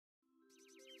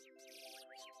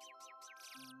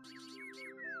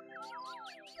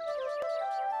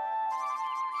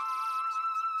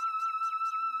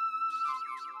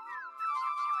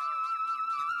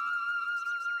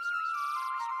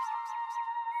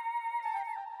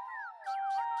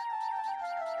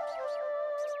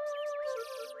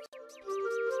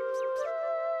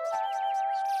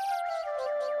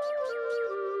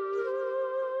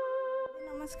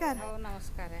नमस्कार।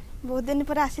 नमस्कार। बहुत दिन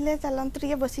पर आसिले चलंतु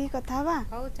टिके बसी कथा हवा।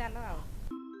 हो चलो आओ।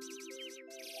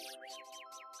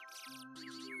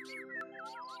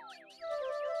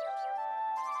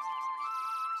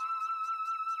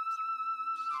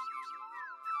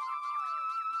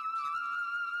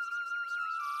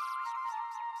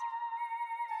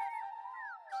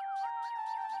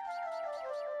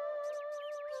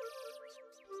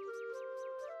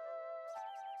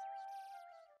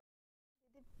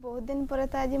 बहुत दिन पर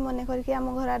तो आज मन करके आम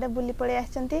घर आडे बुली पड़े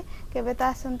आछंती केबे तो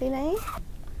आसंती नहीं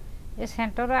ए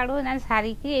सेंटर आडू ना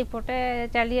सारी की एपटे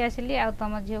चली आसली आ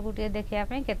तम झियो गुटे देखिया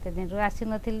पे केते दिन रु आसी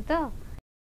नथिल तो आ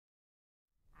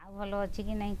भलो अछि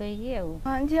कि नहीं कहि की आ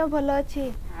हां झियो भलो अछि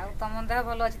आ तम दा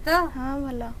भलो अछि तो हां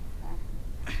भलो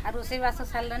आ रोसे बास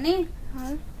सालनी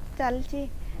हां चलची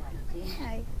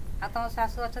आई आ तम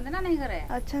सासु अछंती ना नहीं घरे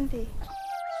अछंती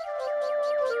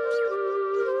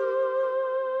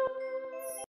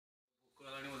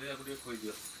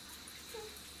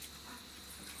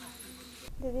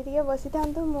दीदी टिके बसी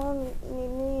थांतु मो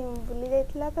मिनी बुली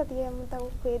जाइथिला तो टिके हम ताको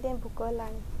खुए दे भूख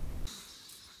लानी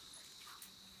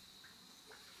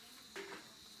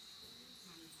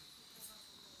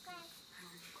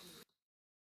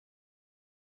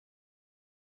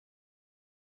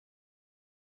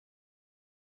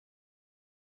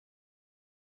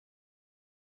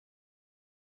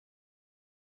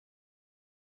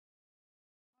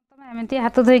तमे एमती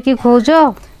हाथ धोई की खोजो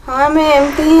हां मैं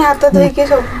एमती ही हाथ धोई के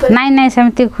सब नहीं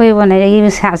सेमती खोइबो नै ई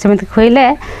सेमती खोइले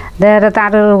देहर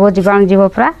तार रोग जीवाणु जीव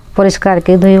पूरा परिष्कार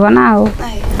के धोइबो ना आ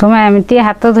तुम एमती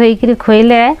हाथ धोई की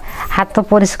खोइले हाथ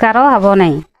परिष्कार हबो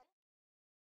नै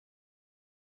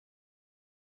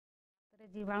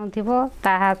जीवाणु थिबो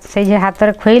ता से जे हाथ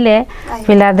रे खोइले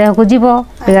पिला देह को जीवो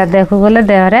पिला देह को गले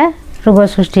देह रे रोग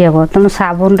सृष्टि हबो तुम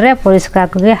साबुन रे परिष्कार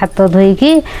के हाथ धोई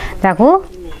की ताको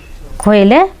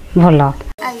खोइले भलो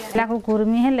पिला को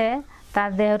कुर्मी हेले ता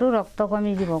देह रु रक्त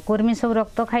कमी जीवो कुर्मी सब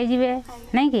रक्त खाई जीवे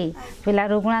नहीं कि पिला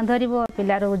रुगुणा धरिबो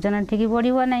पिला रो ओजन ठीक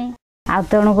बढ़िबो नहीं आ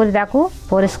तेणु करी ताकू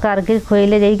परिष्कार के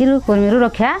खोइले जाई कि कुर्मी रु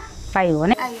रक्षा पाइबो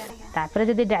नै तापर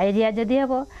जदी डायरिया जदी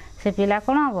हबो से पिला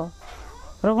कोन हबो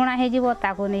रुगुणा हे जीवो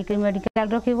ताकू नै कि मेडिकल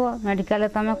रखिबो मेडिकल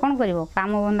तमे कोन करिवो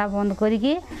काम बंदा बंद करी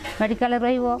कि मेडिकल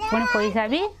रहिबो कोन पैसा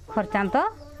भी खर्चांत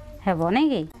हेबो नै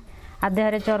कि आ देह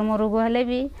रे चर्म रोग हेले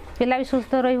भी पिला भी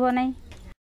सुस्थ रहिबो नै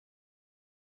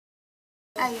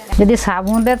यदि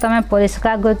साबुन रे तमे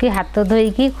परिष्कार करके हाथ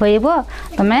धोई की खोइबो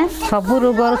तमे सब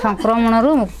रोग संक्रमण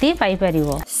रु मुक्ति पाई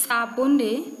परिबो साबुन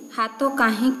रे हाथ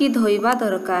काहे की धोइबा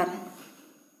दरकार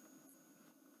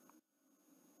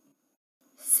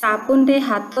साबुन रे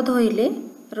हाथ धोइले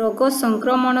रोग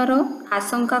संक्रमण रो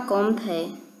आशंका कम थाए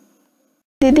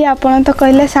दीदी आपण तो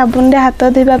कहले साबुन रे हाथ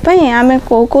धोइबा पई आमे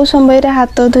को समय रे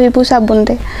हाथ धोइबु साबुन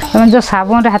रे तमे जो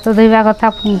साबुन रे हाथ धोइबा कथा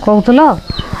कहउतलो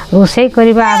रोसई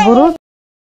करबा आगुरु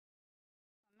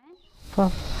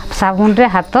साबुन रे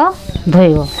हाथ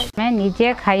धोइबो मैं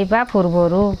निजे खाइबा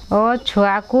पूर्वरु और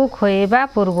छुआ को खोइबा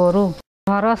पूर्वरु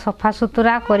घर सफा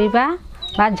सुतरा करिबा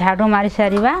बा झाड़ू मारी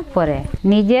सारिबा परे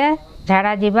निजे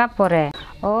झाड़ा जीवा परे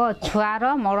और छुआर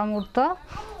मलमूत्र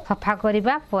सफा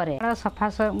करिबा परे सफा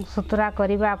सुतरा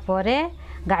करिबा परे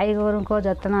गाई गोरु को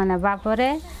जत्न नेबा परे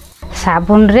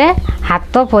साबुन रे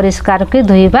हाथ परिष्कार के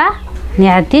धोइबा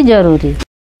निहाती जरूरी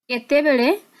केते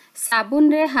बेले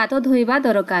साबुन रे हाथ धोइबा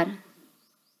दरकार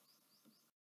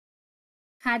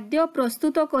खाद्य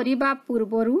प्रस्तुत करिबा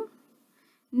पूर्वरु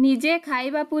निजे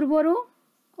खाइबा पूर्वरु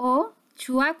और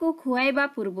छुआ को खुआइबा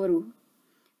पूर्वरु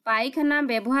पायखाना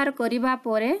व्यवहार करिबा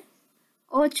परे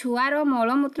और छुआर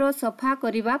मलमूत्र सफा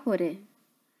करिबा परे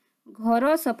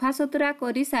घर सफा सुतरा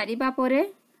करी सारिबा परे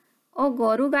और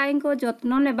गोरु गाई को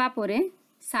जत्न नेबा परे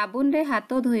साबुन रे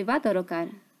हाथ धोइबा दरकार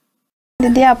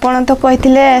दीदी आपण तो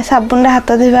कहिथिले साबुन रे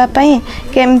हाथ धोइबा पई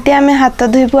केमती आमे हाथ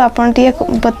धोइबु आपण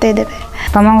टिके बतै देबे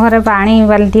तम घरे पानी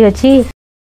बाल्टी अछि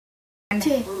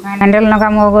हैंडल नका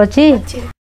मग अछि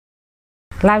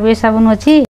लाबे साबुन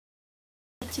अछि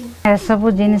ए सब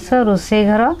जिनिस रोसे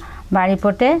घर बाड़ी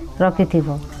पटे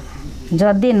रखिथिबो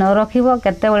जदी न रखिबो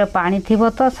केते बेले पानी थिबो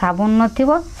तो साबुन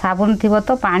नथिबो साबुन थिबो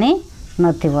तो पानी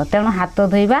नथिबो तेणु हाथ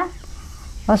धोइबा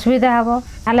असुविधा हबो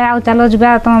ताले आ चलो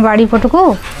जबा तम बाड़ी पटको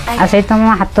आ से तम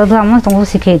हाथ धो हम तुमको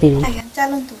सिखै देबी आज्ञा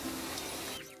चलंतु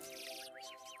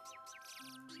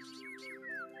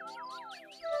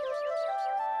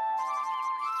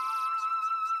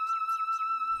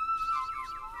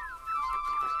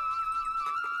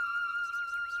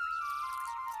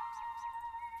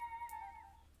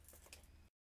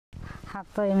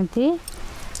हाथ एमती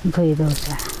धोई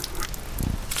दौचा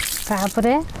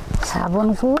तापरे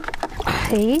साबुन को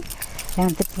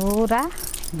एमती पूरा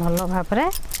भल भाव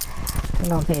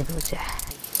लगे दौचा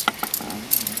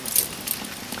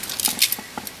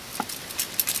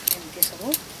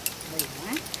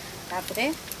तापरे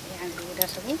हांडी गुड़ा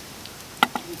सब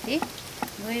एमती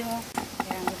धोइब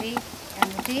हांडी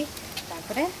हांडी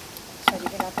तापरे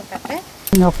सरीगला तो तापरे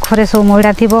नखरे सब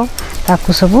मैला थी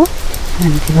ताकू सब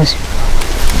एमती बस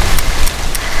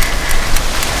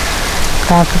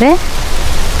तापरे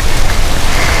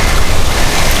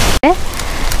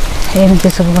एमती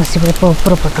सब बस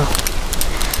ऊपर पट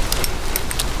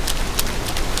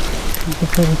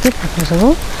करके सब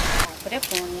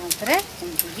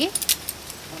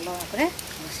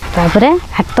तापर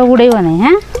हाथ गुड़ेब नहीं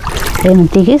हाँ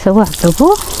एमती कि सब हाथ को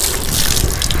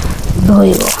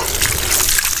धोइब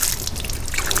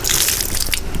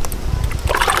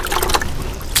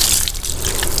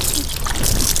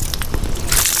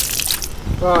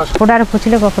कपड़ारे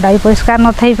पोछिले कपड़ा भी परिष्कार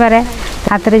न थी पारे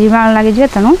हाथ में जीवाणु लगे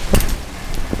तेणु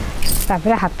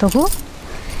हाथ को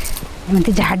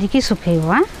एमती झाड़िकी सुखेब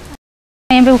हाँ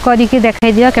करके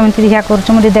देखाई दिया केमी देखा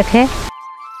कर देखे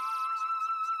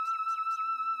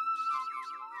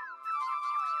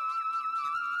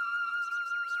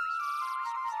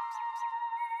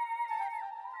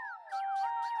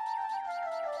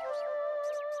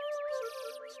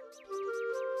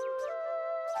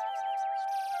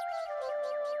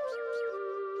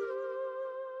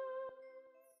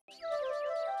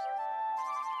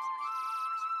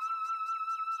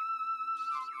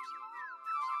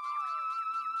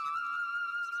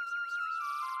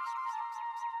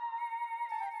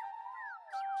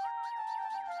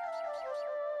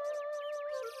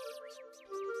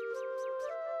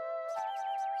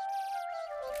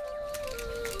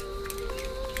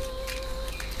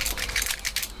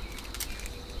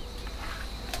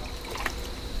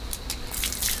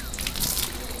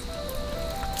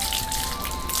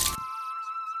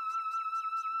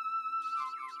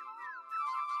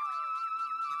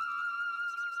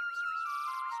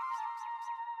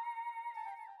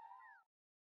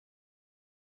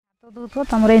तो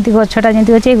तुम ये गछटा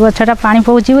जमी अच्छे गछटा पा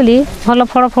पड़ुची बोली भल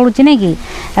फल फड़ुची नहीं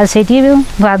कि से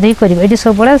धुआधुई कर ये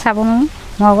सब साबुन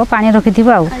मग पा रखि थी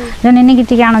आने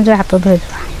की आण जो हाथ धोई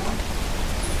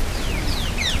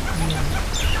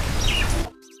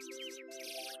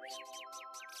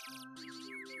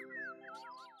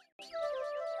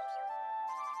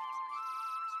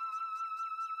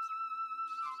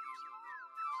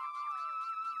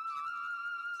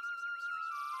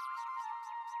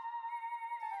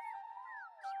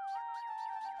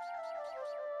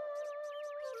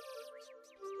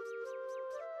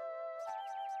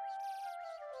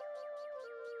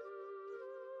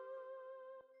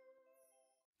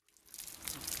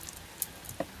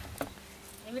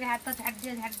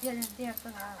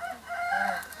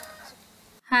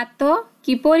हाथ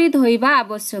किपरि धोइबा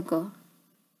आवश्यक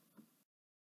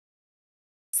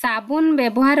साबुन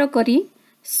व्यवहार करी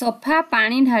सफा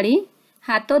पानी ढाली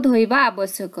हाथ धोइबा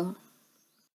आवश्यक।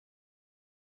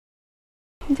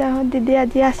 जाओ दीदी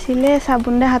आज आसिले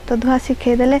साबुन हाथ धुआ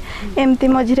शिखेदेले एमती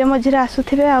मझिरे मझिरे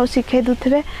आसुथे आ शिखे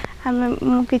दूथे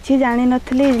आम कि जानी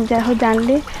नी जहाँ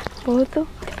जानली बहुत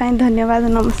धन्यवाद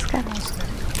नमस्कार।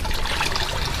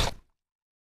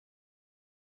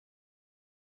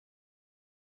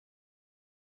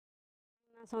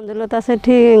 संजुलता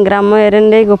सेठी ग्राम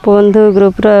एरेंडे गोपबंधु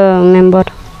ग्रुप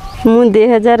मेंबर मु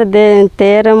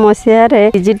 2013 मसीह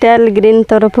डिजिटल ग्रीन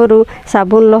तरफ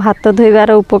साबुन हाथ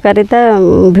धोइबार उपकारिता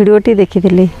भिडियोटी देखी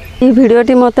ये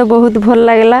भिडियोटी मत बहुत भल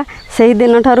लगला से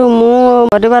दिन ठारू मो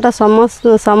परिवार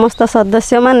समस्त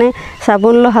सदस्य माने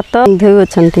साबुन हाथ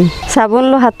धोई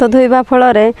साबुन हाथ धोइबा फल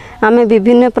आम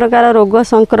विभिन्न प्रकार रोग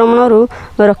संक्रमण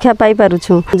रक्षा पाई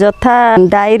पारुछु जथा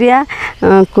डायरिया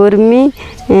कुर्मी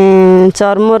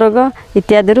चर्म रोग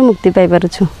इत्यादि मुक्ति पाई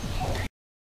पारुछु।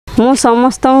 मु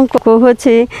समस्त कहूँ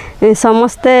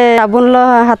समस्ते साबुन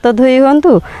हाथ धोई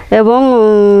हूँ एवं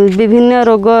विभिन्न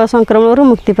रोग संक्रमण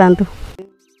मुक्ति पातु।